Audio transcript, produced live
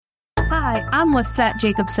Hi, I'm Lisette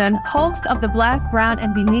Jacobson, host of the Black, Brown,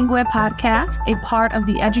 and Bilingue podcast, a part of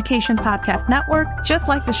the Education Podcast Network, just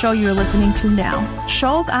like the show you're listening to now.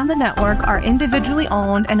 Shows on the network are individually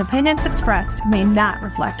owned and opinions expressed may not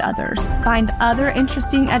reflect others. Find other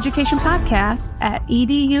interesting education podcasts at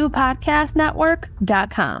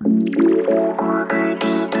edupodcastnetwork.com.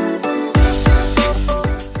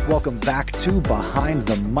 Welcome back to Behind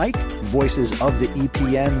the Mic, Voices of the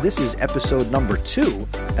EPN. This is episode number 2,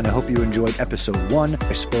 and I hope you enjoyed episode 1.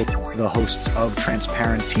 I spoke with the hosts of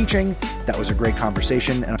Transparent Teaching. That was a great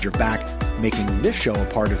conversation, and if you're back making this show a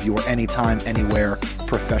part of your anytime, anywhere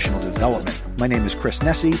professional development. My name is Chris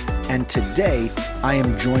Nessie, and today I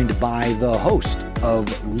am joined by the host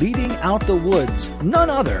of Leading Out the Woods, none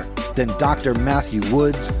other than Dr. Matthew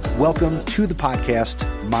Woods. Welcome to the podcast,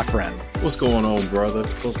 my friend. What's going on, brother?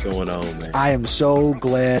 What's going on, man? I am so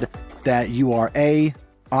glad that you are A,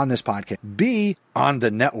 on this podcast, B, on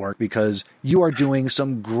the network, because you are doing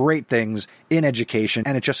some great things in education,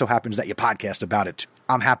 and it just so happens that you podcast about it too.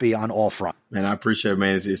 I'm happy on all fronts. Man, I appreciate it,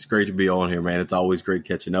 man. It's great to be on here, man. It's always great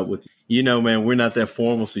catching up with you. You know, man, we're not that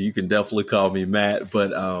formal, so you can definitely call me Matt.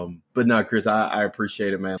 But no, Chris, I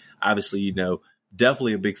appreciate it, man. Obviously, you know,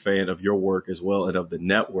 definitely a big fan of your work as well and of the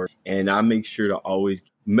network. And I make sure to always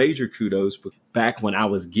major kudos. But back when I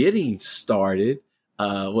was getting started,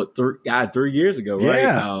 3 years ago, right?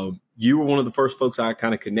 Yeah. You were one of the first folks I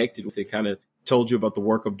kind of connected with and kind of told you about the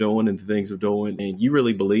work I'm doing and the things I'm doing. And you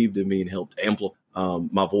really believed in me and helped amplify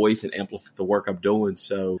my voice and amplify the work I'm doing.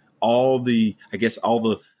 So all the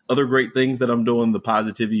other great things that I'm doing, the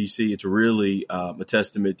positivity you see, it's really a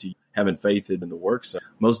testament to you having faith in the work. So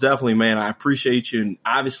most definitely, man, I appreciate you. And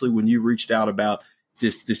obviously when you reached out about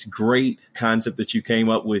this great concept that you came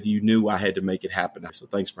up with, you knew I had to make it happen. So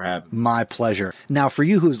thanks for having me. My pleasure. Now, for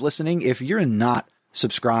you who's listening, if you're not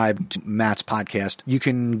subscribed to Matt's podcast, you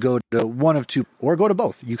can go to one of two or go to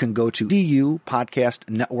both. You can go to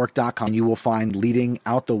edupodcastnetwork.com and you will find Leading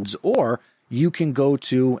Out the Woods, or you can go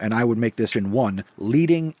to, and I would make this in one,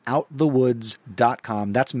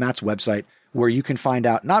 leadingouttthewoods.com. That's Matt's website, where you can find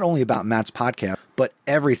out not only about Matt's podcast, but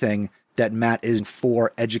everything that Matt is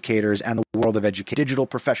for educators and the world of education, digital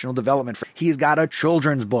professional development. He's got a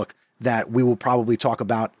children's book that we will probably talk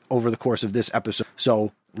about over the course of this episode.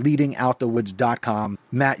 So leadingouttthewoods.com.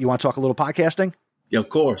 Matt, you want to talk a little podcasting? Yeah, of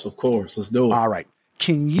course. Let's do it. All right.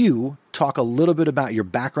 Can you talk a little bit about your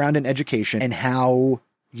background in education and how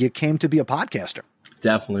you came to be a podcaster?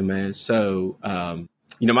 Definitely, man. So,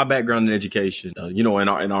 my background in education, in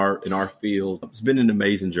our field, it's been an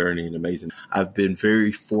amazing journey and amazing. I've been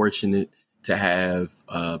very fortunate to have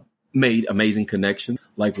made amazing connections,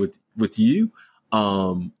 like with you.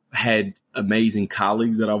 Had amazing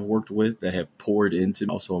colleagues that I've worked with that have poured into,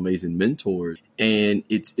 also amazing mentors. And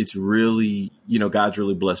it's really, God's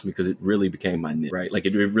really blessed me because it really became my niche, right? Like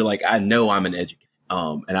it really, like I know I'm an educator,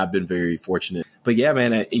 and I've been very fortunate. But yeah,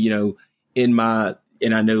 man,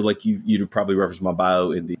 and I know like you'd probably reference my bio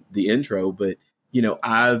in the intro, but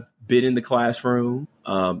I've been in the classroom.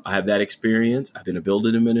 I have that experience. I've been a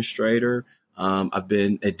building administrator. I've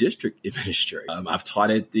been a district administrator. I've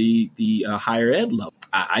taught at the higher ed level.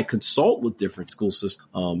 I consult with different school systems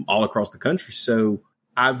all across the country. So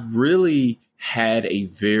I've really had a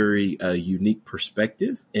very unique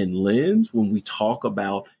perspective and lens when we talk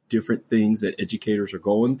about different things that educators are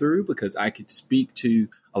going through, because I could speak to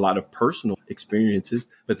a lot of personal experiences,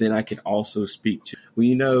 but then I can also speak to,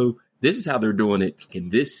 this is how they're doing it in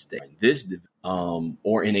this state,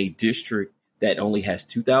 or in a district that only has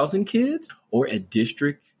 2,000 kids, or a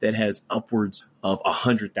district that has upwards of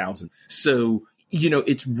 100,000. So,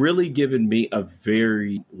 it's really given me a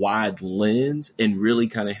very wide lens and really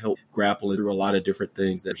kind of helped grapple through a lot of different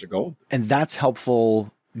things that are going through. And that's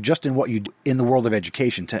helpful just in what you do in the world of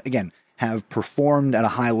education to, again, have performed at a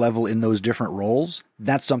high level in those different roles.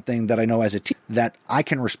 That's something that I know as a teacher that I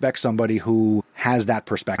can respect somebody who has that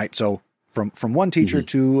perspective. Right? So from one teacher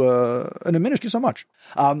to an administrator, so much.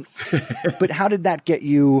 But how did that get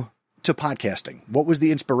you to podcasting? What was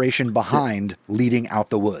the inspiration behind Leading Out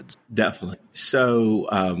the Woods? Definitely. So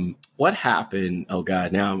what happened? Oh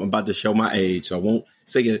God, now I'm about to show my age, so I won't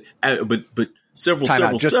say it. But several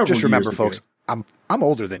just remember, years folks, ago. I'm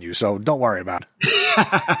older than you, so don't worry about it.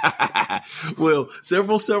 Well,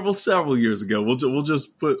 several years ago, we'll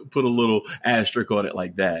just put a little asterisk on it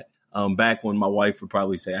like that. Back when my wife would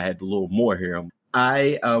probably say I had a little more hair.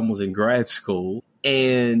 I was in grad school,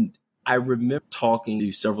 and I remember talking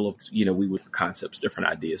to several of, we were for concepts, different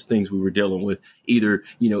ideas, things we were dealing with, either,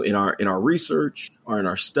 in our research or in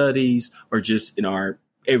our studies or just in our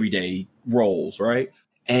everyday roles, right?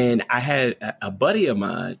 And I had a buddy of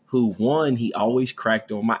mine who, one, he always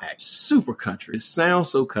cracked on my act. Super country. It sounds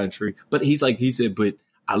so country. But he said, but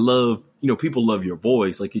I love, people love your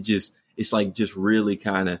voice. Like it's like just really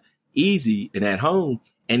kind of easy and at home.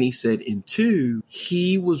 And he said, and two,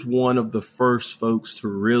 he was one of the first folks to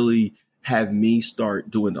really have me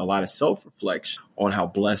start doing a lot of self-reflection on how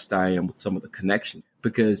blessed I am with some of the connections.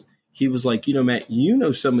 Because he was like, Matt,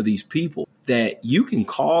 some of these people that you can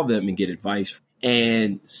call them and get advice from.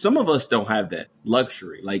 And some of us don't have that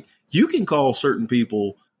luxury. Like you can call certain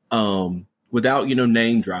people without,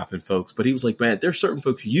 name dropping folks. But he was like, man, there's certain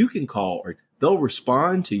folks you can call or they'll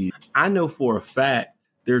respond to you. I know for a fact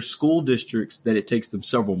there's school districts that it takes them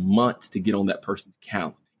several months to get on that person's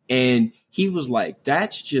calendar. And he was like,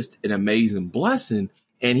 that's just an amazing blessing.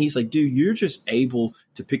 And he's like, dude, you're just able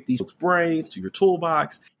to pick these folks' brains to your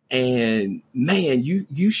toolbox. And man,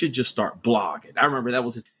 you should just start blogging. I remember that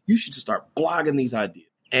was you should just start blogging these ideas.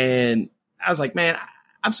 And I was like, man,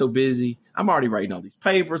 I'm so busy. I'm already writing all these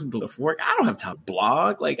papers. I'm doing stuff for work. I don't have time to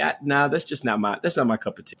blog. Like, that's not my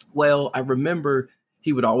cup of tea. Well, I remember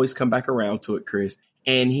he would always come back around to it, Chris.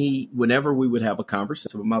 And whenever we would have a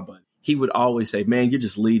conversation with my buddy, he would always say, man, you're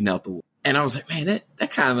just leading out the woods. And I was like, man,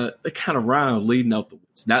 that kind of rhymes, leading out the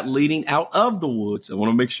woods, not leading out of the woods. I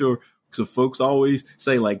want to make sure. So folks always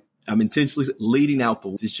say, like, I'm intentionally leading out the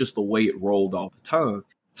woods. It's just the way it rolled off the tongue.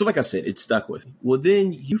 So like I said, it stuck with me. Well,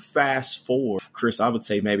 then you fast forward, Chris, I would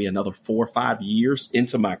say maybe another 4 or 5 years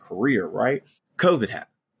into my career, right? COVID happened.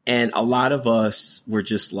 And a lot of us were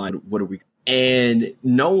just like, what are we? And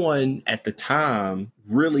no one at the time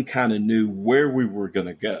really kind of knew where we were going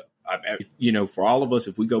to go. For all of us,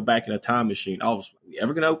 if we go back in a time machine, all of us, are we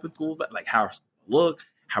ever going to open schools? But like, how are schools going to look?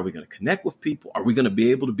 How are we going to connect with people? Are we going to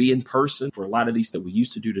be able to be in person for a lot of these that we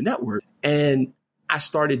used to do to network? And I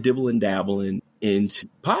started dabbling into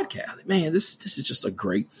podcasting. Man, this is just a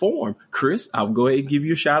great form. Chris, I'll go ahead and give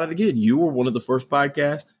you a shout out again. You were one of the first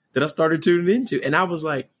podcasts that I started tuning into. And I was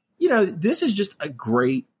like, this is just a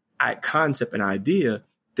great concept and idea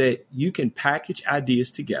that you can package ideas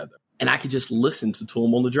together. And I could just listen to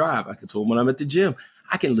them on the drive. I can to them when I'm at the gym.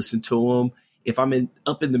 I can listen to them if I'm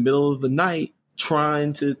up in the middle of the night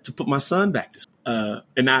trying to put my son back to school. And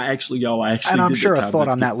and I'm sure a thought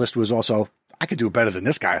on that list was also, I could do it better than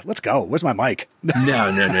this guy. Let's go. Where's my mic? No.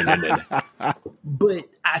 But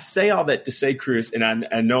I say all that to say, Chris, and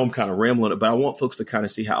I know I'm kind of rambling, but I want folks to kind of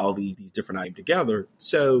see how all these different items together.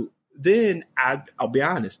 So then I'll be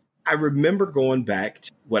honest. I remember going back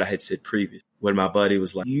to what I had said previously, when my buddy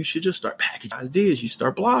was like, you should just start packaging ideas. You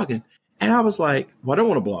start blogging. And I was like, well, I don't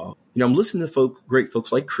want to blog. I'm listening to great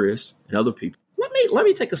folks like Chris and other people. Let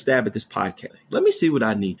me take a stab at this podcast. Let me see what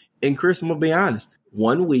I need. And Chris, I'm going to be honest.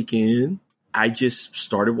 One weekend, I just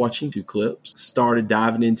started watching 2 clips, started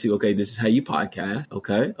diving into, okay, this is how you podcast.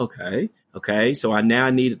 Okay. So I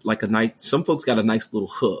need like some folks got a nice little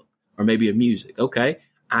hook or maybe a music. Okay.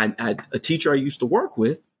 A teacher I used to work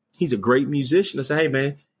with, he's a great musician. I said, hey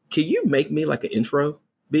man, can you make me like an intro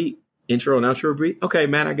and outro beat? Okay,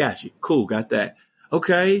 man, I got you. Cool. Got that.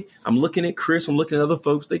 Okay. I'm looking at Chris. I'm looking at other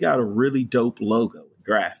folks. They got a really dope logo and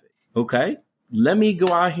graphic. Okay. Let me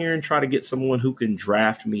go out here and try to get someone who can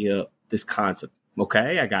draft me up this concept.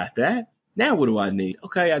 Okay. I got that. Now what do I need?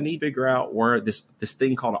 Okay. I need to figure out where this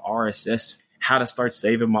thing called an RSS, how to start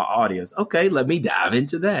saving my audios. Okay. Let me dive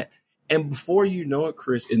into that. And before you know it,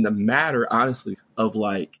 Chris, in the matter, honestly, of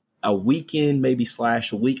like a weekend, maybe /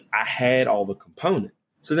 a week, I had all the components.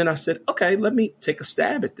 So then I said, okay, let me take a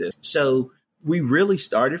stab at this. So we really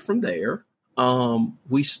started from there.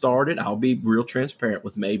 We started, I'll be real transparent,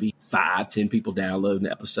 with maybe 5-10 people downloading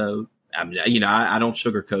the episode. I mean, I don't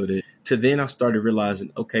sugarcoat it. To then I started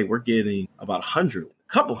realizing, okay, we're getting about 100, a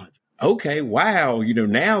couple hundred. Okay, wow.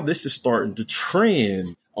 Now this is starting to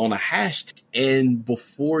trend on a hashtag. And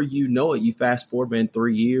before you know it, you fast forward, man,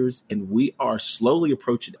 3 years, and we are slowly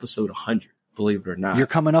approaching episode 100, believe it or not. You're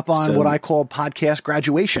coming up on what I call podcast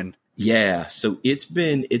graduation. Yeah. So it's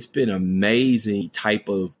been amazing type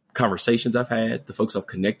of conversations I've had, the folks I've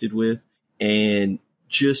connected with, and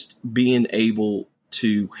just being able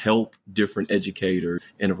to help different educators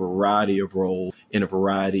in a variety of roles, in a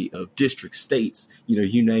variety of district states,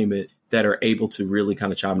 you name it, that are able to really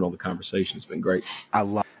kind of chime in on the conversation. It's been great. I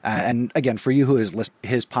love and again, for you who is listening,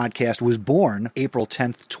 his podcast was born April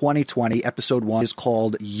 10th, 2020. Episode 1 is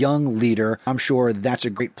called Young Leader. I'm sure that's a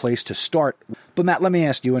great place to start. But Matt, let me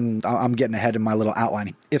ask you, and I'm getting ahead in my little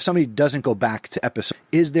outline. If somebody doesn't go back to episode,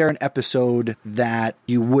 is there an episode that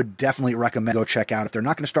you would definitely recommend go check out? If they're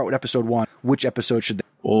not going to start with episode 1, which episode should they?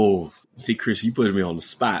 Oh, See, Chris, you put me on the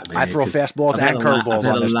spot, man. I throw fastballs and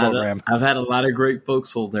curveballs on this program. I've had a lot of great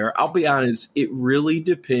folks on there. I'll be honest, it really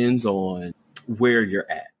depends on where you're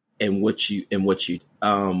at and what you.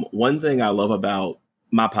 One thing I love about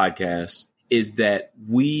my podcast is that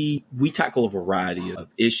we tackle a variety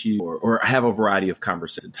of issues or have a variety of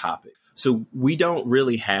conversation topics. So we don't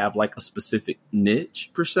really have like a specific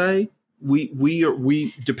niche per se.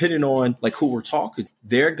 We depending on like who we're talking,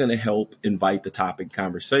 they're going to help invite the topic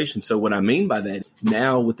conversation. So what I mean by that,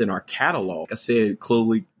 now within our catalog, like I said,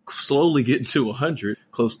 slowly getting to 100,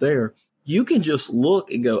 close there. You can just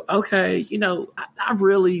look and go, okay, I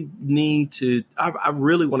really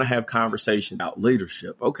want to have conversation about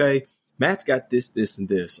leadership. Okay, Matt's got this, and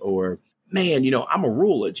this, or man, I'm a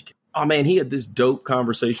rural educator. Oh man, he had this dope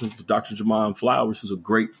conversation with Dr. Jamon Flowers, who's a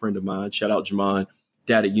great friend of mine. Shout out Jamon,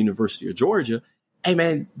 dad at University of Georgia. Hey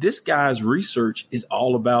man, this guy's research is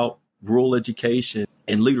all about rural education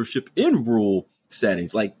and leadership in rural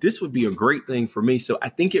settings. Like this would be a great thing for me. So I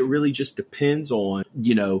think it really just depends on,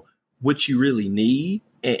 what you really need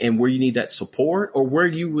and where you need that support, or where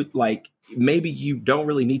you would like, maybe you don't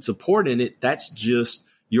really need support in it. That's just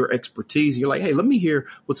your expertise. You're like, hey, let me hear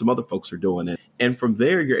what some other folks are doing. And from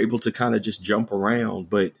there, you're able to kind of just jump around.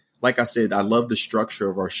 But like I said, I love the structure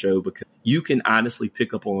of our show because you can honestly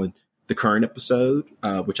pick up on the current episode,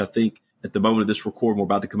 which I think at the moment of this recording, we're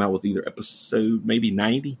about to come out with either episode maybe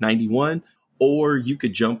 90, 91, or you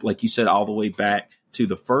could jump, like you said, all the way back to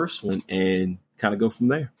the first one and kind of go from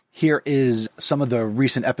there. Here is some of the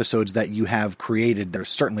recent episodes that you have created that are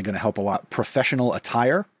certainly going to help a lot. Professional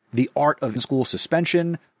attire, the art of school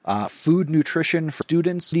suspension, food nutrition for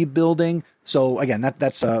students, building. So again,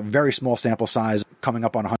 that's a very small sample size coming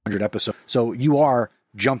up on 100 episodes. So you are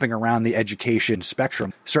jumping around the education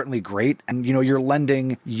spectrum. Certainly great. And, you're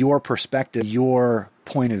lending your perspective, your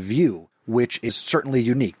point of view, which is certainly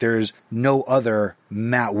unique. There's no other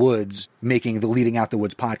Matt Woods making the Leading Out the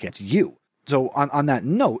Woods podcast. It's you. So on that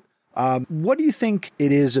note, what do you think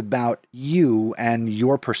it is about you and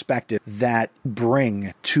your perspective that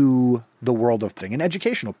bring to the world of an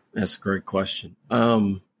educational? That's a great question.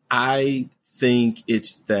 I think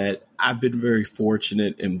it's that I've been very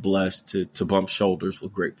fortunate and blessed to bump shoulders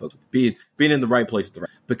with great folks, being in the right place at the right.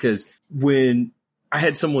 Because when I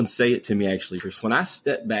had someone say it to me, actually, Chris, when I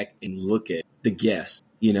step back and look at the guests,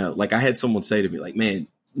 like I had someone say to me, like, man,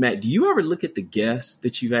 Matt, do you ever look at the guests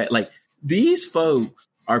that you've had? Like, these folks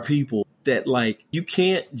are people that like you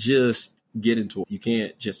can't just get into it. You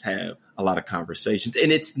can't just have a lot of conversations.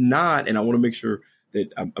 And it's not, and I want to make sure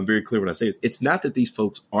that I'm very clear when I say this, it's not that these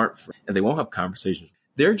folks aren't friends and they won't have conversations.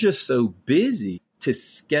 They're just so busy to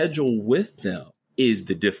schedule with them is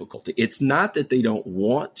the difficulty. It's not that they don't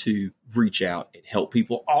want to reach out and help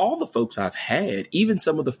people. All the folks I've had, even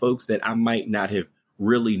some of the folks that I might not have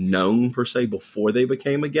really known per se before they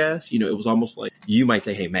became a guest, it was almost like you might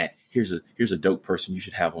say, hey, Matt, here's a dope person you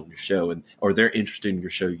should have on your show, or they're interested in your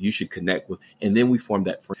show, you should connect with. And then we form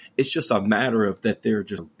that friend. It's just a matter of that they're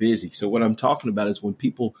just busy. So what I'm talking about is when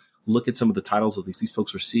people look at some of the titles of these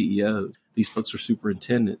folks are CEOs, these folks are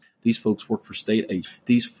superintendents, these folks work for state agents,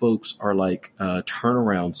 these folks are like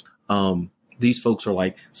turnarounds. These folks are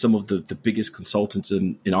like some of the biggest consultants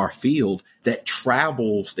in our field that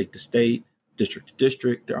travel state to state, district to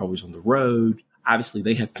district. They're always on the road. Obviously,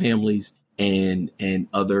 they have families and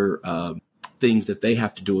other things that they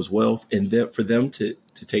have to do as well. And then for them to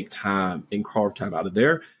take time and carve time out of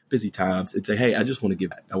their busy times and say, hey, I just want to give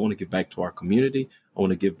back. I want to give back to our community. I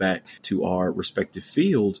want to give back to our respective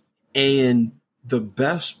fields. And the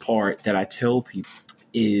best part that I tell people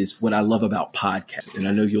is what I love about podcasts. And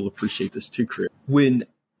I know you'll appreciate this too, Chris. When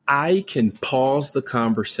I can pause the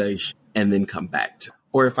conversation and then come back to it.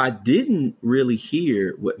 Or if I didn't really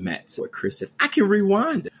hear what Matt said, what Chris said, I can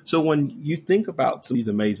rewind it. So when you think about some of these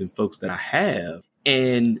amazing folks that I have,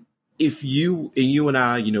 and if you and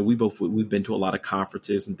I, we've been to a lot of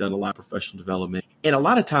conferences and done a lot of professional development. And a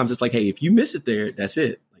lot of times it's like, hey, if you miss it there, that's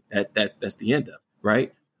it. Like that's the end of it,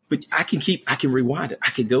 right? But I can rewind it. I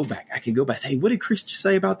can go back. Say, hey, what did Chris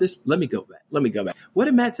say about this? Let me go back. What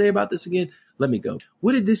did Matt say about this again? Let me go.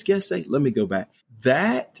 What did this guest say? Let me go back.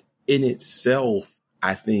 That in itself,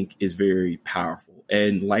 I think, is very powerful.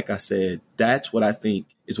 And like I said, that's what I think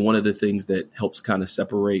is one of the things that helps kind of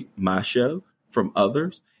separate my show from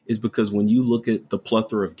others, is because when you look at the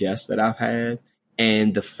plethora of guests that I've had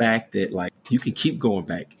and the fact that like you can keep going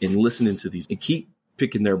back and listening to these and keep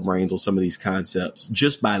picking their brains on some of these concepts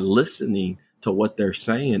just by listening to what they're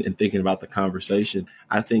saying and thinking about the conversation,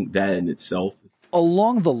 I think that in itself.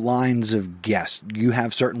 Along the lines of guests, you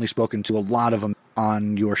have certainly spoken to a lot of them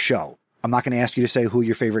on your show. I'm not going to ask you to say who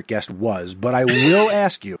your favorite guest was, but I will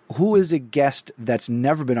ask you, who is a guest that's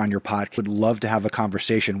never been on your podcast would love to have a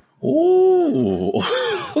conversation? Oh,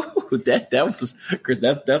 that was Chris.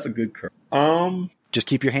 That's a good curve. Just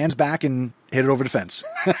keep your hands back and hit it over the fence.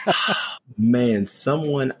 Man,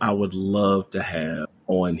 someone I would love to have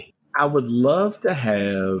on. I would love to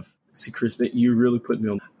have. See, Chris, that you really put me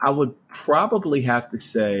on. I would probably have to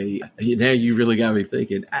say. Now you really got me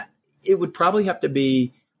thinking. It would probably have to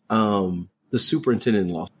be the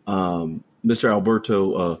superintendent-in-law, Mr.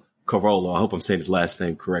 Alberto Carvalho. I hope I'm saying his last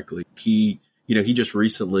name correctly. He just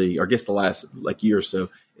recently, or I guess the last year or so,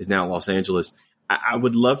 is now in Los Angeles. I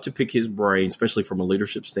would love to pick his brain, especially from a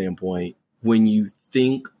leadership standpoint. When you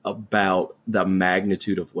think about the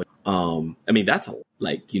magnitude of what, that's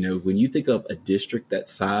when you think of a district that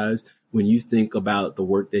size, when you think about the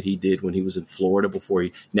work that he did when he was in Florida before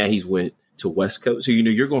he's went to West Coast. So,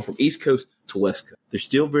 you're going from East Coast to West Coast. They're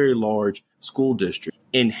still very large school districts,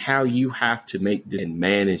 and how you have to make and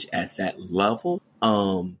manage at that level.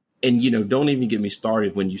 And, don't even get me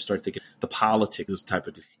started when you start thinking the politics type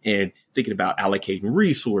of, and thinking about allocating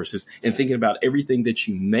resources and thinking about everything that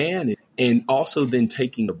you manage, and also then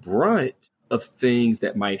taking the brunt of things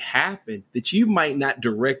that might happen that you might not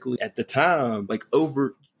directly at the time,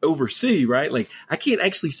 oversee, right? Like, I can't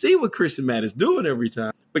actually see what Chris and Matt is doing every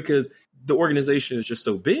time because the organization is just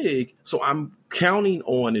so big. So I'm counting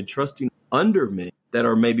on and trusting under me that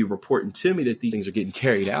are maybe reporting to me that these things are getting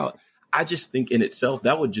carried out. I just think in itself,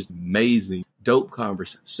 that would just amazing, dope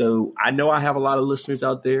conversation. So I know I have a lot of listeners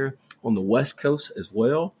out there on the West Coast as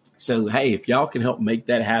well. So, hey, if y'all can help make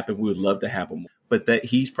that happen, we would love to have him. But that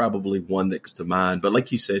he's probably one that comes to mind. But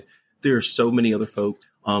like you said, there are so many other folks.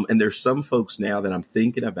 And there's some folks now that I'm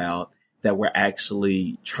thinking about that we're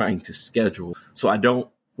actually trying to schedule. So I don't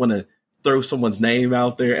want to throw someone's name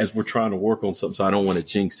out there as we're trying to work on something. So I don't want to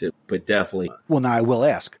jinx it, but definitely. Well, now I will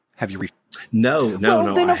ask, have you reached? No.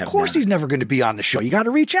 Then of course he's never going to be on the show. You got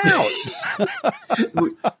to reach out.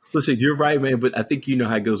 Listen, you're right, man. But I think you know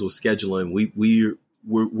how it goes with scheduling.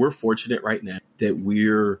 We're fortunate right now that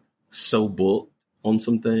we're so booked on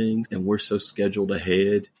some things and we're so scheduled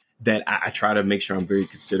ahead that I try to make sure I'm very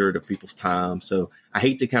considerate of people's time. So I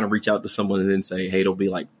hate to kind of reach out to someone and then say, hey, it'll be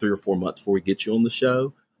like 3 or 4 months before we get you on the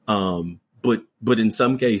show. But in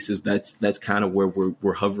some cases, that's kind of where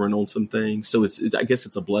we're hovering on some things. So it's I guess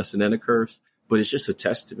it's a blessing and a curse, but it's just a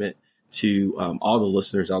testament to all the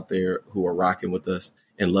listeners out there who are rocking with us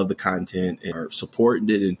and love the content and are supporting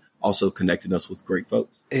it and also connecting us with great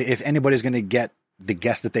folks. If anybody's going to get the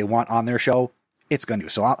guest that they want on their show, it's going to.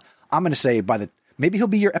 So I'm going to say maybe he'll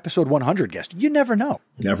be your episode 100 guest. You never know.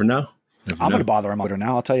 Never know. I'm going to bother him later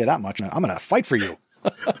now. I'll tell you that much. I'm going to fight for you.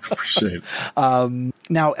 Appreciate it.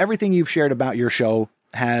 Now, everything you've shared about your show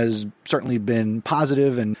has certainly been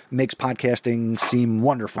positive and makes podcasting seem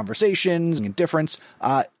wonderful. Conversations and difference.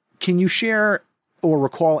 Can you share or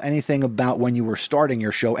recall anything about when you were starting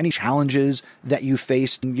your show? Any challenges that you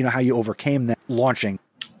faced? And, how you overcame that launching?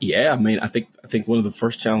 Yeah, I think one of the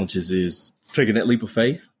first challenges is taking that leap of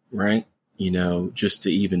faith, right? Just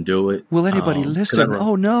to even do it. Will anybody listen?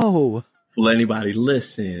 Oh no. Will anybody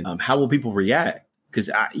listen? How will people react? Because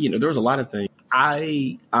there was a lot of things.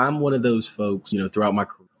 I'm one of those folks, throughout my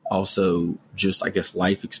career, also just, I guess,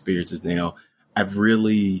 life experiences now. I've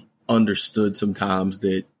really understood sometimes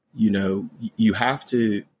that, you have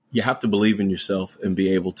to believe in yourself and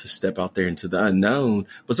be able to step out there into the unknown.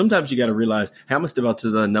 But sometimes you got to realize how much step out to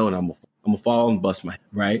the unknown. I'm gonna fall and bust my head,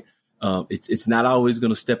 right? It's not always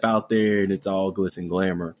going to step out there and it's all glitz and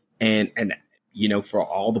glamour. And for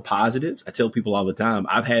all the positives, I tell people all the time,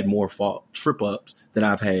 I've had more trip ups than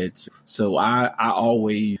I've had. So I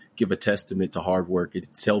always give a testament to hard work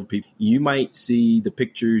and tell people, you might see the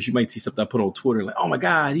pictures, you might see something I put on Twitter, like, oh my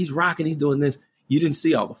God, he's rocking, he's doing this. You didn't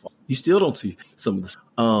see all the faults. You still don't see some of this.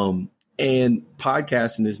 And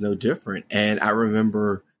podcasting is no different. And I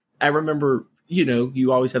remember,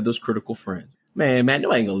 you always have those critical friends. Man,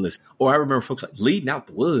 no, I ain't gonna listen. Or I remember folks like Leading Out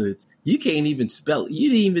the Woods. You can't even spell it. You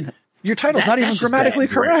didn't even. Your title's not even grammatically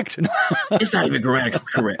correct. It's not even grammatically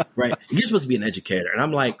correct, right? You're supposed to be an educator. And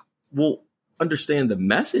I'm like, well, understand the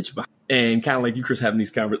message behind it. And kind of like you, Chris, having these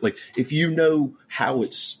conversations. Like, if you know how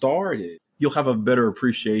it started, you'll have a better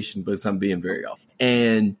appreciation, but I'm being very off.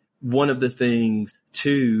 And one of the things,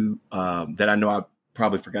 too, that I know I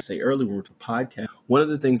probably forgot to say earlier when we were to podcast, one of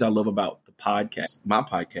the things I love about the podcast, my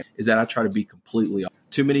podcast, is that I try to be completely off.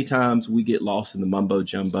 Too many times we get lost in the mumbo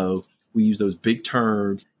jumbo. We use those big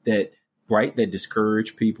terms that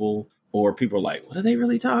discourage people, or people are like, what are they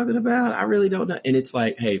really talking about? I really don't know. And it's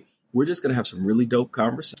like, hey, we're just going to have some really dope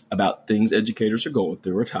conversations about things educators are going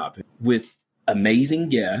through, a topic with amazing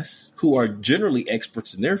guests who are generally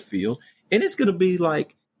experts in their field. And it's going to be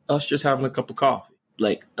like us just having a cup of coffee,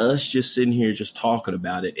 like us just sitting here, just talking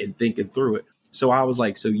about it and thinking through it. So I was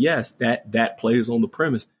like, so yes, that plays on the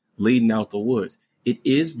premise, leading out the woods. It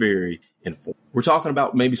is very informal. We're talking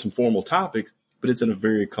about maybe some formal topics, but it's in a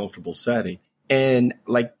very comfortable setting. And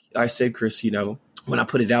like I said, Chris, when I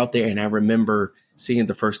put it out there and I remember seeing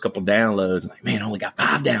the first couple downloads, I'm like, man, I only got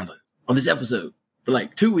 5 downloads on this episode for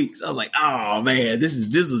like 2 weeks. I was like, oh man, this is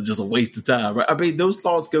just a waste of time. Right? I mean, those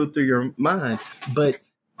thoughts go through your mind, but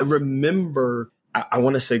I remember, I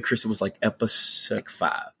want to say, Chris, it was like episode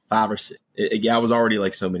 5 or 6. I was already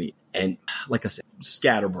like so many. And like I said,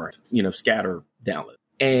 scatter download.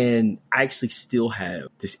 And I actually still have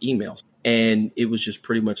this email. And it was just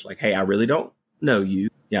pretty much like, hey, I really don't know you.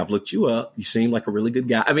 Yeah, I've looked you up. You seem like a really good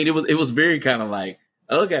guy. I mean, it was very kind of like,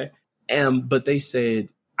 okay. But they said,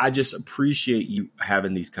 I just appreciate you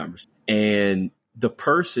having these conversations. And the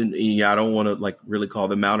person, I don't want to like really call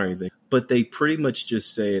them out or anything, but they pretty much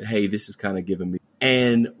just said, hey, this is kind of giving me.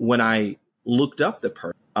 And when I looked up the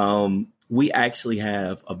person, we actually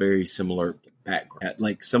have a very similar background.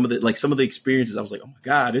 Like some of the experiences, I was like, oh my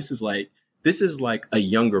God, this is like a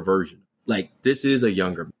younger version. Like this is a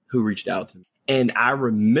younger who reached out to me. And I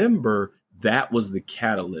remember that was the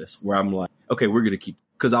catalyst where I'm like, okay, we're going to keep,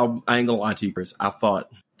 because I ain't going to lie to you, Chris. I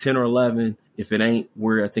thought 10 or 11, if it ain't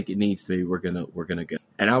where I think it needs to be, we're going to go.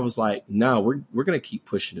 And I was like, no, we're going to keep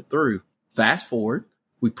pushing it through. Fast forward,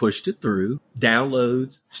 we pushed it through.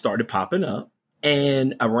 Downloads started popping up.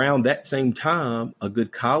 And around that same time, a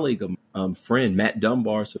good colleague of friend, Matt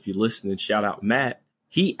Dunbar, so if you're listening, shout out Matt,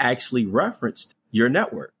 he actually referenced your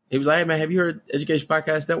network. He was like, hey, man, have you heard Education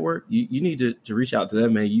Podcast Network? You need to reach out to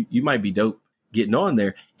them, man. You might be dope getting on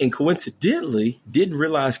there. And coincidentally, didn't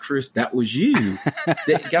realize, Chris, that was you. I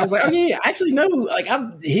was like, oh, yeah, I actually know. Like,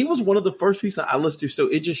 he was one of the first people I listened to. So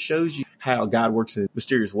it just shows you how God works in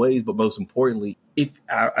mysterious ways. But most importantly,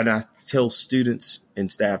 and I tell students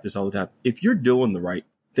and staff this all the time, if you're doing the right,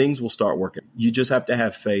 things will start working. You just have to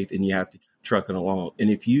have faith and you have to keep trucking along. And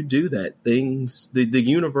if you do that, things, the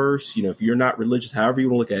universe, if you're not religious, however you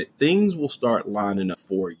want to look at it, things will start lining up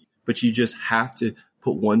for you. But you just have to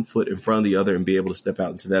put one foot in front of the other and be able to step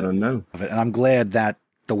out into that unknown. And I'm glad that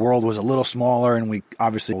the world was a little smaller and we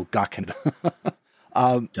obviously got connected.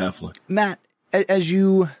 Definitely. Matt, as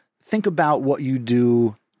you think about what you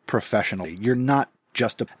do professionally, you're not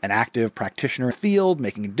just an active practitioner in the field,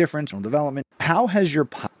 making a difference in development. How has your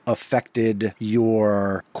affected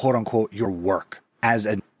your, quote unquote, your work as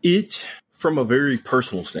It, from a very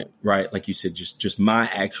personal standpoint, right? Like you said, just my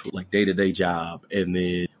actual like day-to-day job. And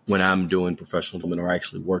then when I'm doing professional development or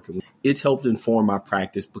actually working, it's helped inform my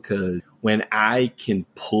practice because when I can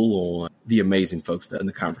pull on the amazing folks that in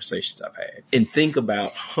the conversations I've had and think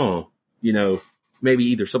about, maybe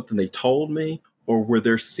either something they told me or where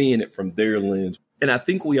they're seeing it from their lens. And I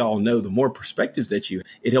think we all know the more perspectives that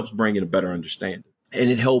it helps bring in a better understanding.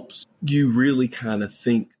 And it helps you really kind of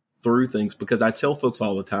think through things, because I tell folks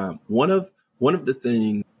all the time, one of the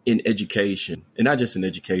things in education, and not just in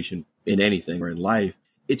education, in anything or in life,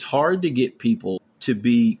 it's hard to get people to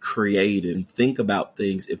be creative and think about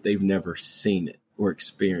things if they've never seen it or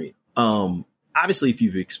experienced. Obviously, if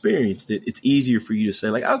you've experienced it, it's easier for you to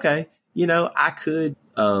say like, okay, I could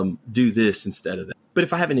do this instead of that. But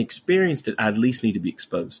if I haven't experienced it, I at least need to be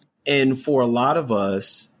exposed. And for a lot of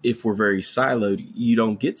us, if we're very siloed, you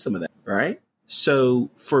don't get some of that, right? So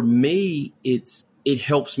for me, it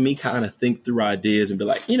helps me kind of think through ideas and be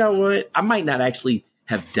like, you know what? I might not actually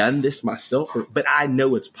have done this myself, but I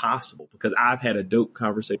know it's possible because I've had a dope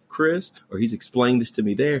conversation with Chris, or he's explained this to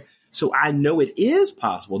me there. So I know it is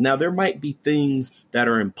possible. Now, there might be things that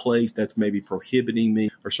are in place that's maybe prohibiting me,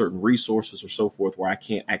 or certain resources or so forth where I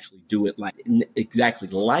can't actually do it like exactly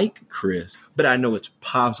like Chris, but I know it's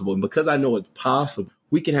possible. And because I know it's possible,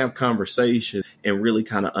 we can have conversations and really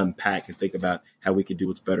kind of unpack and think about how we can do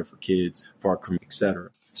what's better for kids, for our community, et cetera.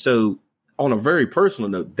 So on a very personal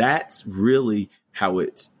note, that's really how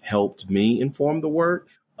it's helped me inform the work.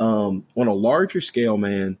 On a larger scale,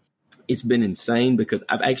 man, it's been insane because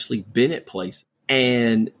I've actually been at places,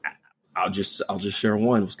 and I'll just share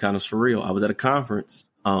one. It was kind of surreal. I was at a conference,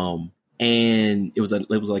 and it was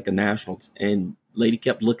like a national, and lady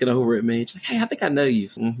kept looking over at me. She's like, "Hey, I think I know you,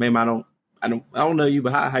 ma'am. I don't know you,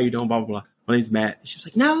 but how you doing? Blah blah blah. My name's Matt." She was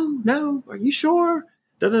like, "No, are you sure?"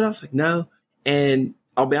 I was like, "No," and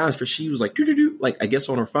I'll be honest, but she was like, like I guess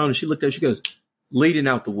on her phone, and she looked at it, she goes, "Leading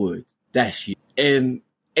out the woods. That's you." And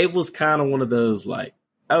it was kind of one of those like,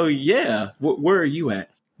 oh yeah, where are you at?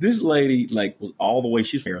 This lady like was all the way,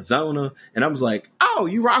 she's from Arizona. And I was like, oh,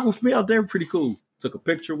 you rock with me out there? Pretty cool. took a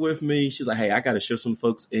picture with me. She was like, hey, I got to show some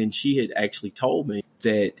folks. And she had actually told me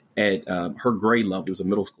that at her grade level, it was a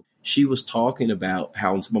middle school, she was talking about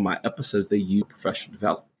how in some of my episodes, they use professional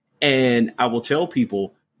development. And I will tell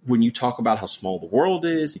people, when you talk about how small the world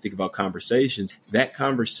is, you think about conversations, that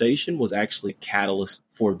conversation was actually a catalyst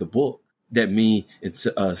for the book that me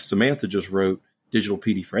and Samantha just wrote, Digital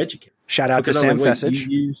PD for Educators. Shout out to Sam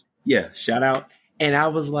Fessich. Shout out. And I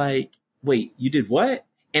was like, wait, you did what?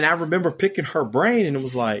 And I remember picking her brain and it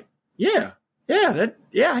was like,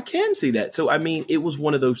 I can see that. So, I mean, it was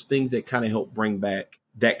one of those things that kind of helped bring back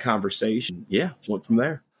that conversation. Yeah, went from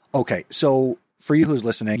there. Okay, so for you who's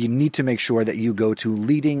listening, you need to make sure that you go to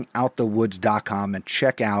leadingoutthewoods.com and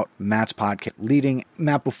check out Matt's podcast.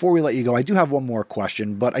 Matt, before we let you go, I do have one more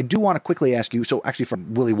question, but I do want to quickly ask you, so actually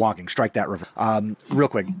from Willy Wonking, strike that river. Real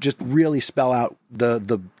quick, just really spell out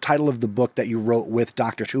the title of the book that you wrote with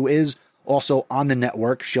Dr. who is also on the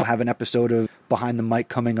network. She'll have an episode of Behind the Mic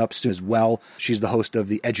coming up soon as well. She's the host of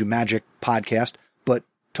the EduMagic podcast, but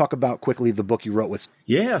talk about quickly the book you wrote with.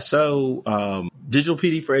 Yeah. So, Digital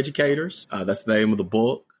PD for Educators. That's the name of the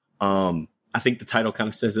book. I think the title kind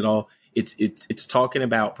of says it all. It's talking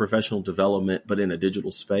about professional development, but in a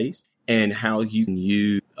digital space, and how you can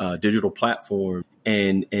use digital platform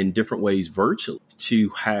and different ways virtually to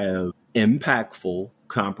have impactful,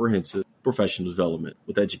 comprehensive professional development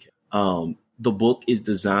with educators. The book is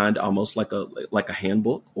designed almost like a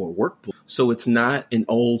handbook or workbook. So it's not an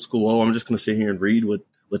old school, I'm just going to sit here and read what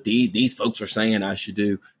these folks are saying I should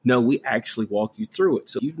do. No, we actually walk you through it.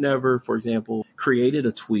 So you've never, for example, created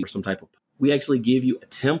a tweet or some type of, we actually give you a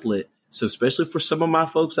template. So especially for some of my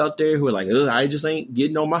folks out there who are like, I just ain't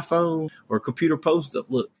getting on my phone or computer post up.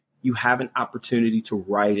 Look, you have an opportunity to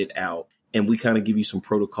write it out. And we kind of give you some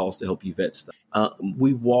protocols to help you vet stuff.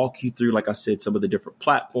 We walk you through, like I said, some of the different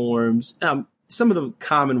platforms, some of the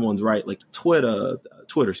common ones, right? Like Twitter,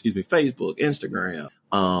 Facebook,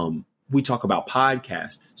 Instagram. We talk about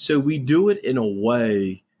podcasts. So we do it in a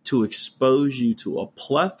way to expose you to a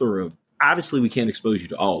plethora of, obviously we can't expose you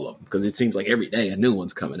to all of them because it seems like every day a new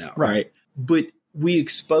one's coming out, right? But we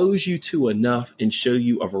expose you to enough and show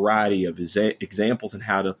you a variety of examples and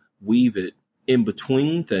how to weave it in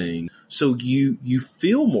between things so you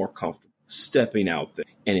feel more comfortable stepping out there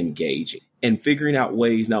and engaging and figuring out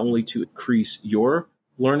ways not only to increase your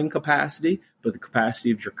learning capacity, but the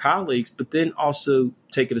capacity of your colleagues, but then also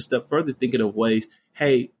take it a step further, thinking of ways,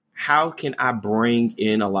 hey, how can I bring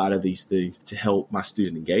in a lot of these things to help my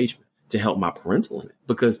student engagement, to help my parental in it?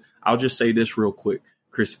 Because I'll just say this real quick,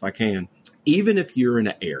 Chris, if I can, even if you're in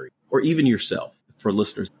an area or even yourself, for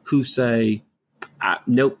listeners who say,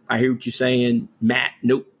 nope, I hear what you're saying, Matt,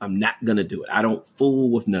 nope, I'm not going to do it. I don't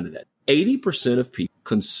fool with none of that. 80% of people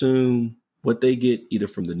consume what they get either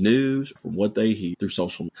from the news or from what they hear through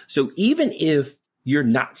social media. So even if you're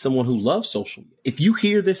not someone who loves social media, if you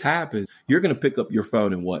hear this happen, you're going to pick up your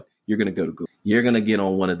phone and what? You're going to go to Google. You're going to get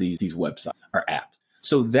on one of these websites or apps.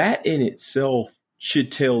 So that in itself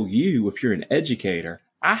should tell you, if you're an educator,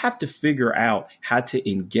 I have to figure out how to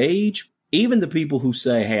engage even the people who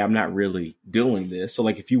say, hey, I'm not really doing this. So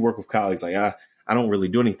like if you work with colleagues like, I don't really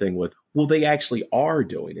do anything with, well, they actually are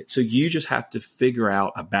doing it. So you just have to figure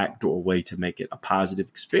out a backdoor way to make it a positive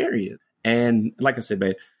experience. And like I said,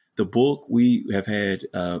 man, the book, we have had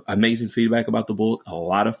amazing feedback about the book. A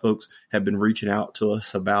lot of folks have been reaching out to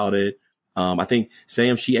us about it. I think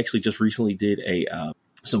Sam, she actually just recently did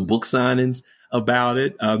some book signings about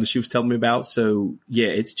it that she was telling me about. So yeah,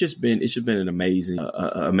 it's just been an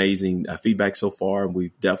amazing feedback so far. And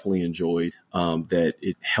we've definitely enjoyed that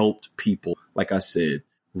it helped people, like I said,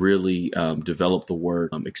 really develop the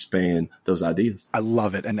work, expand those ideas. I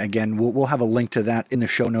love it. And again, we'll have a link to that in the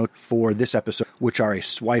show notes for this episode, which are a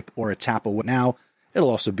swipe or a tap away. Now, it'll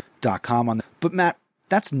also be .com on that. But Matt,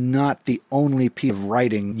 that's not the only piece of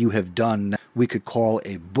writing you have done that we could call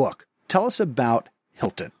a book. Tell us about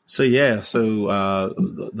Hilton. So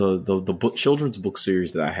the book, children's book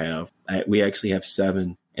series that I have, we actually have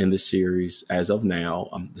 7 in the series as of now.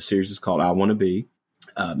 The series is called I Want to Be.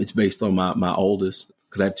 It's based on my oldest,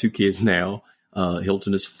 because I have 2 kids now.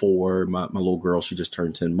 Hilton is 4. My little girl, she just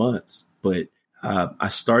turned 10 months. But I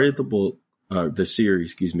started the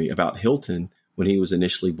series, about Hilton when he was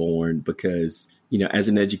initially born, because, as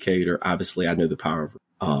an educator, obviously I know the power of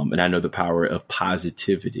and I know the power of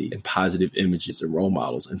positivity and positive images and role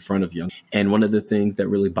models in front of young. And one of the things that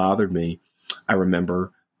really bothered me, I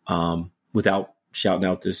remember, without shouting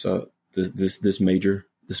out this major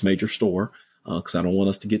store, because I don't want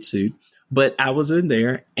us to get sued, but I was in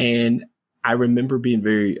there and I remember being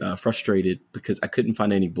very frustrated because I couldn't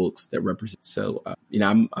find any books that represent. So,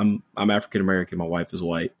 I'm African American. My wife is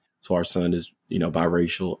white. So our son is,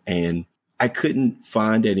 biracial, and I couldn't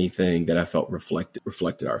find anything that I felt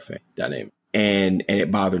reflected our family dynamic. And it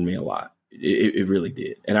bothered me a lot. It really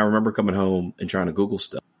did. And I remember coming home and trying to Google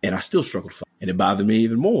stuff, and I still struggled to find it. And it bothered me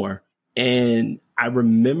even more. And I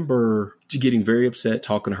remember getting very upset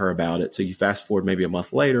talking to her about it. So you fast forward maybe a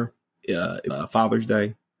month later, Father's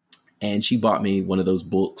Day, and she bought me one of those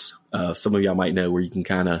books. Some of y'all might know where you can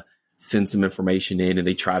kind of send some information in and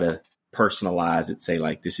they try to personalize it, say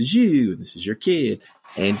like, this is you and this is your kid.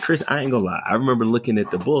 And Chris, I ain't gonna lie. I remember looking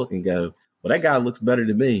at the book and go, well, that guy looks better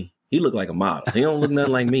than me. He looked like a model. He don't look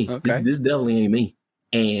nothing like me. Okay. This definitely ain't me.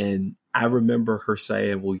 And I remember her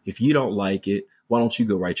saying, well, if you don't like it, why don't you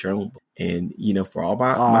go write your own book? And, for all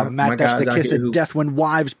my Matt, guys that's the kiss of death when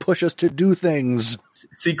wives push us to do things.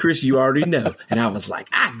 See, Chris, you already know. And I was like,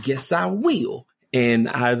 I guess I will. And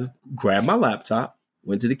I grabbed my laptop,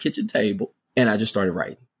 went to the kitchen table, and I just started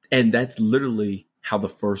writing. And that's literally how the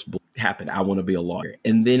first book happened. I want to be a lawyer.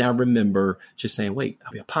 And then I remember just saying, wait,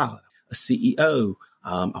 I'll be a pilot, a CEO.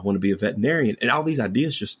 I want to be a veterinarian. And all these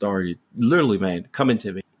ideas just started literally, man, coming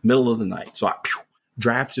to me middle of the night. So I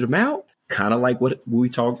drafted them out, kind of like what we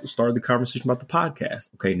started the conversation about the podcast.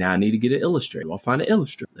 Okay, now I need to get an illustrator. I'll find an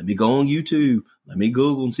illustrator. Let me go on YouTube. Let me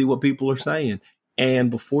Google and see what people are saying. And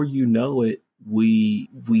before you know it, we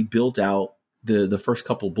built out the first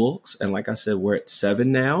couple books. And like I said, we're at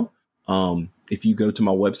 7 now. If you go to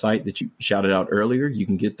my website that you shouted out earlier, you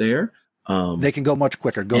can get there. They can go much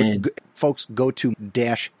quicker. Folks, go to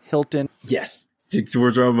Hilton. Yes. I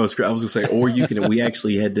was going to say, or you can, we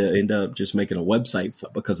actually had to end up just making a website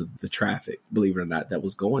because of the traffic, believe it or not, that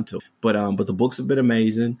was going to. But the books have been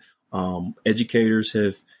amazing. Educators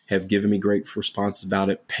have given me great responses about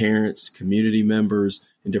it. Parents, community members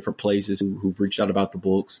in different places who've reached out about the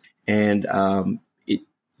books. And,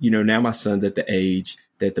 now my son's at the age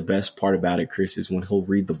that the best part about it, Chris, is when he'll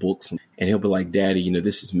read the books and he'll be like, Daddy,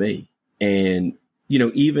 this is me. And,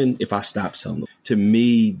 even if I stop selling them, to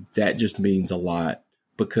me, that just means a lot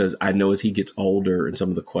because I know as he gets older and some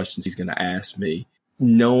of the questions he's going to ask me,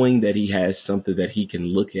 knowing that he has something that he can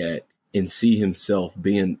look at and see himself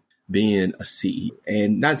being a CEO,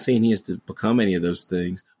 and not saying he has to become any of those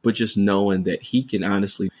things, but just knowing that he can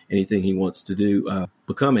honestly, anything he wants to do,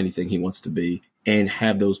 become anything he wants to be, and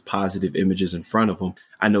have those positive images in front of him,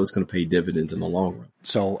 I know it's going to pay dividends in the long run.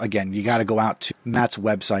 So again, you got to go out to Matt's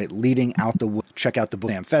website, Leading Out the Woods, check out the book,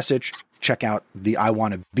 Sam Fessich, check out the I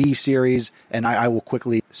Want to Be series. And I will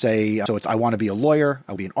quickly say, so it's I want to be a lawyer,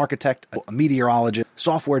 I will be an architect, a meteorologist,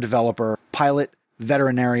 software developer, pilot,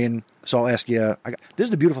 veterinarian. So I'll ask you, this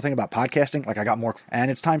is the beautiful thing about podcasting. Like I got more,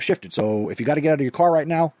 and it's time shifted. So if you got to get out of your car right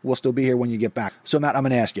now, we'll still be here when you get back. So Matt, I'm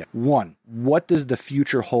going to ask you, 1, what does the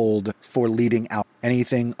future hold for Leading Out?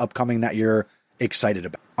 Anything upcoming that you're excited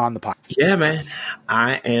about on the podcast? Yeah, man,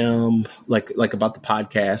 I am like about the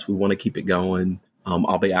podcast. We want to keep it going.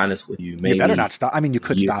 I'll be honest with you. Maybe you better not stop. I mean, you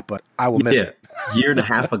could stop, but I will miss it. Year and a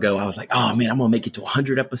half ago, I was like, oh man, I'm going to make it to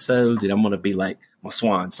 100 episodes and I'm going to be like my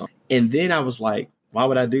swan song. And then I was like, why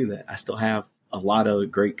would I do that? I still have a lot of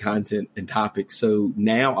great content and topics. So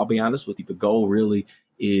now I'll be honest with you, the goal really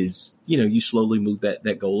is, you slowly move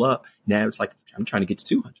that goal up. Now it's like, I'm trying to get to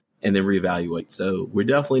 200 and then reevaluate. So we're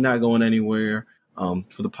definitely not going anywhere,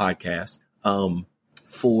 for the podcast.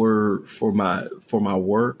 For my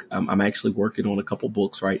work, I'm actually working on a couple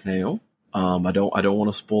books right now. I don't want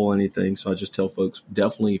to spoil anything. So I just tell folks,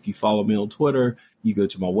 definitely, if you follow me on Twitter, you go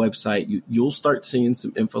to my website, you'll start seeing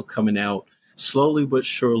some info coming out slowly but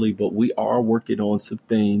surely, but we are working on some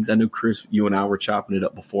things. I know, Chris, you and I were chopping it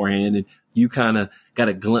up beforehand and you kind of got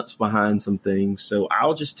a glimpse behind some things. So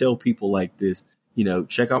I'll just tell people like this,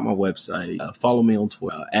 check out my website, follow me on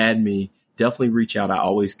Twitter, add me, definitely reach out. I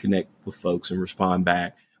always connect with folks and respond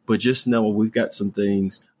back, but just know we've got some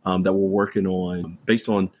things that we're working on based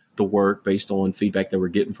on the work, based on feedback that we're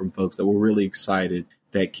getting from folks that we're really excited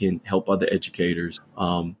that can help other educators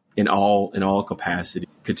in all capacity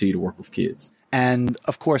continue to work with kids. And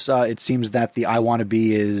of course, it seems that the I Want to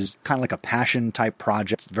Be is kind of like a passion type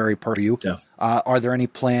project, very per you. Yeah. Are there any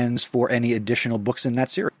plans for any additional books in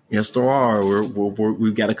that series? Yes, there are.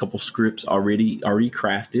 We've got a couple scripts already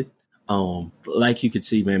crafted. Like you could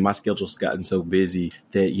see, man, my schedule's gotten so busy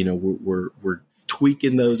that we're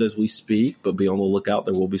tweaking those as we speak, but be on the lookout.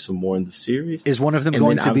 There will be some more in the series. Is one of them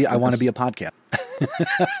going to be I Want to Be a Podcast?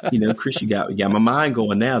 Chris, you got my mind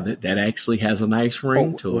going now that actually has a nice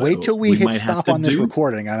ring to it. Wait till we hit stop on this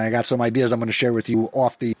recording, and I got some ideas I'm going to share with you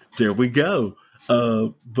off the. There we go.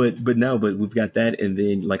 But we've got that, and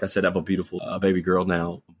then like I said, I have a beautiful baby girl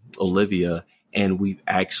now, Olivia, and we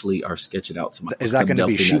actually are sketching out some. Is that going to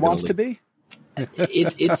be She Wants to Be?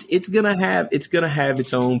 it's gonna have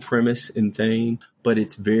its own premise and thing, but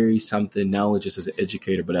it's very something not only just as an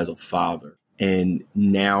educator, but as a father, and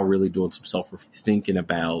now really doing some thinking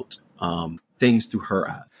about things through her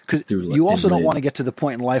eyes. Because you also don't want to get to the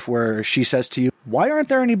point in life where she says to you, "Why aren't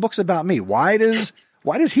there any books about me? Why does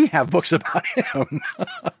he have books about him?"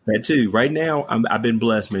 That too. Right now, I've been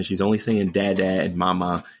blessed, man. She's only saying dad, and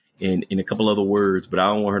mama, and a couple other words, but I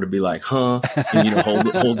don't want her to be like, huh, and, hold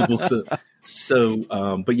the books up. So,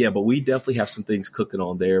 but we definitely have some things cooking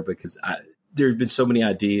on there, because there's been so many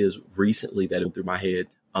ideas recently that went through my head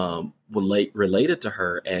related to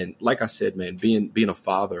her. And like I said, man, being a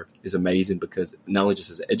father is amazing, because not only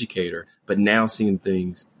just as an educator, but now seeing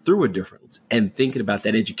things through a different lens and thinking about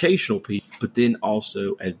that educational piece, but then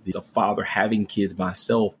also as a father having kids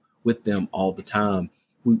myself with them all the time.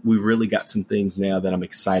 We really got some things now that I'm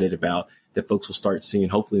excited about that folks will start seeing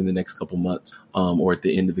hopefully in the next couple months or at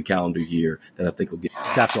the end of the calendar year that I think will get.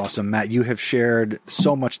 That's awesome, Matt. You have shared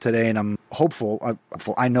so much today, and I'm hopeful.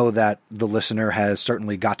 I know that the listener has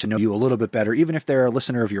certainly got to know you a little bit better. Even if they're a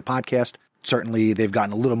listener of your podcast, certainly they've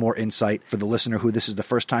gotten a little more insight. For the listener who this is the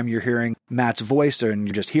first time you're hearing Matt's voice and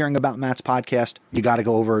you're just hearing about Matt's podcast, you got to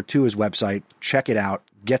go over to his website, check it out,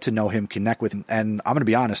 get to know him, connect with him. And I'm going to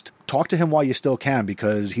be honest, talk to him while you still can,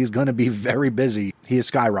 because he's going to be very busy. He is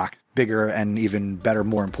skyrocket. Bigger and even better,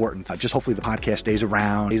 more important. Just hopefully the podcast stays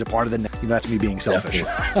around. He's a part of the, that's me being selfish.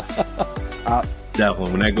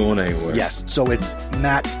 Definitely. We're not going anywhere. Yes. So it's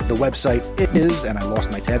Matt. The website is, and I lost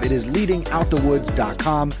my tab, it is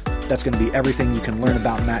leadingoutthewoods.com. That's going to be everything you can learn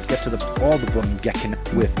about Matt. Get to all the book and get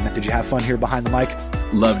connected with Matt. Did you have fun here behind the mic?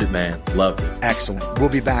 Loved it, man. Loved it. Excellent. We'll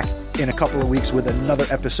be back in a couple of weeks with another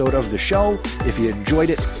episode of the show. If you enjoyed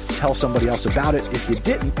it, tell somebody else about it. If you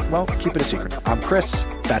didn't, well, keep it a secret. I'm Chris.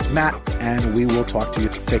 That's Matt. And we will talk to you.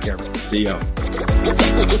 Take care. See ya.